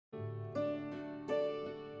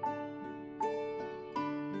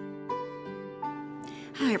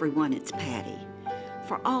Hi everyone, it's Patty.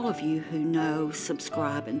 For all of you who know,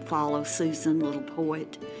 subscribe, and follow Susan Little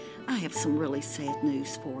Poet, I have some really sad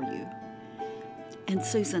news for you. And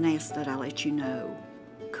Susan asked that I let you know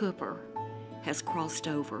Cooper has crossed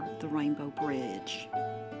over the Rainbow Bridge.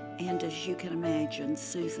 And as you can imagine,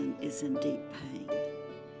 Susan is in deep pain.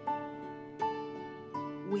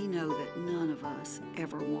 We know that none of us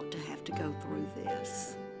ever want to have to go through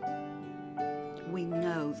this. We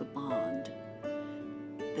know the bond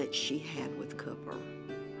that she had with Cooper.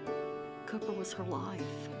 Cooper was her life.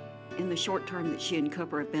 In the short term that she and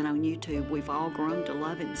Cooper have been on YouTube, we've all grown to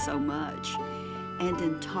love him so much. And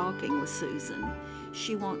in talking with Susan,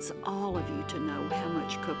 she wants all of you to know how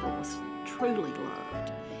much Cooper was truly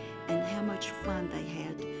loved and how much fun they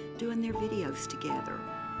had doing their videos together.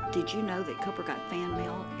 Did you know that Cooper got fan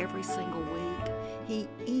mail every single week? He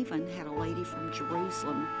even had a lady from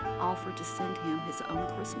Jerusalem offer to send him his own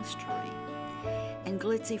Christmas tree. And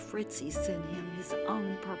Glitzy Fritzy sent him his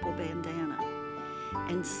own purple bandana.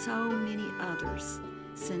 And so many others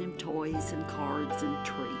sent him toys and cards and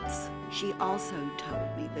treats. She also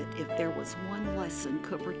told me that if there was one lesson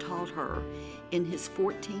Cooper taught her in his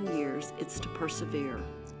 14 years, it's to persevere,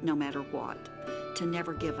 no matter what, to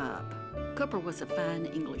never give up. Cooper was a fine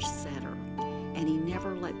English setter, and he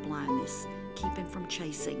never let blindness keep him from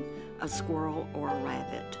chasing a squirrel or a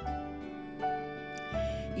rabbit.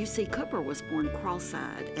 You see, Cooper was born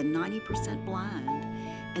cross-eyed and 90% blind,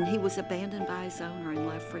 and he was abandoned by his owner and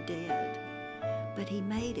left for dead. But he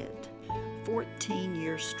made it 14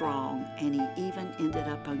 years strong, and he even ended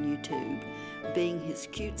up on YouTube, being his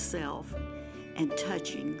cute self and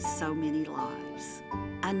touching so many lives.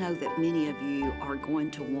 I know that many of you are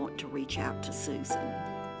going to want to reach out to Susan.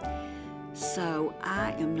 So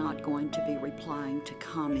I am not going to be replying to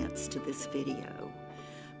comments to this video.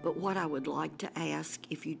 But what I would like to ask,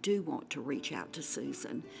 if you do want to reach out to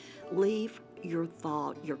Susan, leave your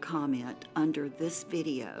thought, your comment under this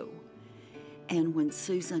video. And when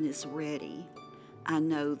Susan is ready, I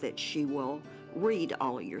know that she will read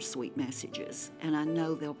all of your sweet messages, and I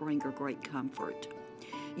know they'll bring her great comfort.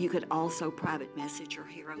 You could also private message her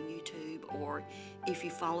here on YouTube, or if you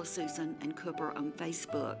follow Susan and Cooper on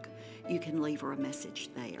Facebook, you can leave her a message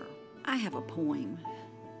there. I have a poem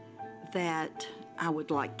that I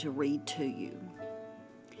would like to read to you.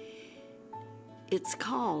 It's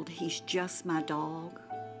called He's Just My Dog,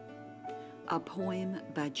 a poem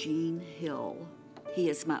by Gene Hill. He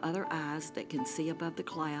is my other eyes that can see above the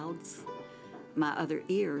clouds, my other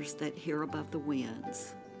ears that hear above the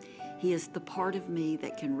winds. He is the part of me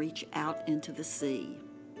that can reach out into the sea.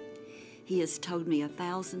 He has told me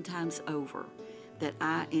 1,000 times over that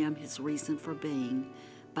I am his reason for being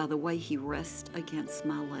by the way he rests against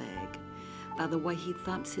my leg, by the way he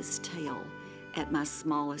thumps his tail at my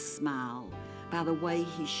smallest smile, by the way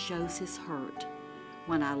he shows his hurt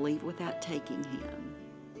when I leave without taking him.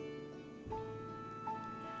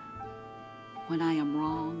 When I am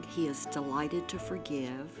wrong, he is delighted to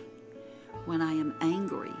forgive. When I am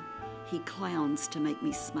angry, he clowns to make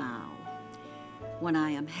me smile. When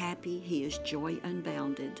I am happy, he is joy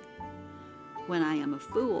unbounded. When I am a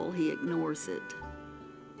fool, he ignores it.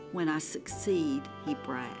 When I succeed, he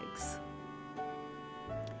brags.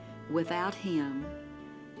 Without him,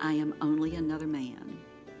 I am only another man.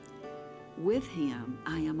 With him,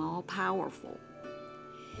 I am all-powerful.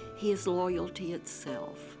 He is loyalty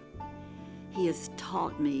itself. He has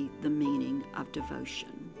taught me the meaning of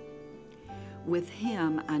devotion. With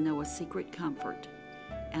him, I know a secret comfort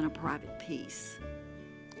and a private peace.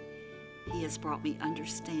 He has brought me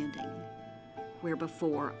understanding where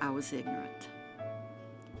before I was ignorant.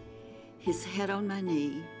 His head on my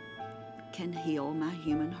knee can heal my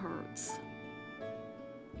human hurts.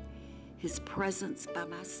 His presence by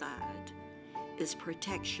my side is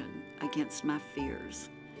protection against my fears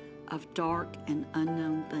of dark and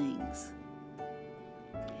unknown things.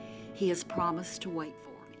 He has promised to wait for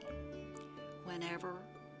me whenever,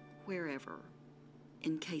 wherever,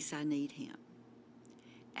 in case I need him.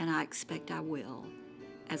 And I expect I will,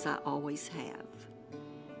 as I always have.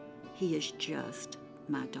 He is just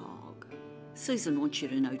my dog. Susan wants you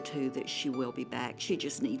to know, too, that she will be back. She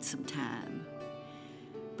just needs some time.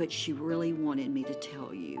 But she really wanted me to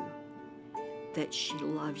tell you that she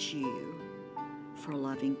loves you for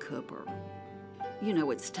loving Cooper. You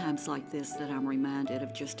know, it's times like this that I'm reminded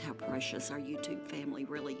of just how precious our YouTube family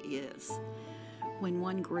really is. When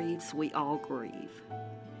one grieves, we all grieve.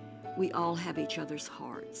 We all have each other's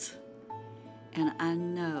hearts. And I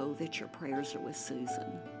know that your prayers are with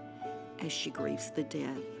Susan as she grieves the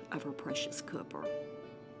death of her precious Cooper.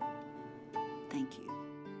 Thank you.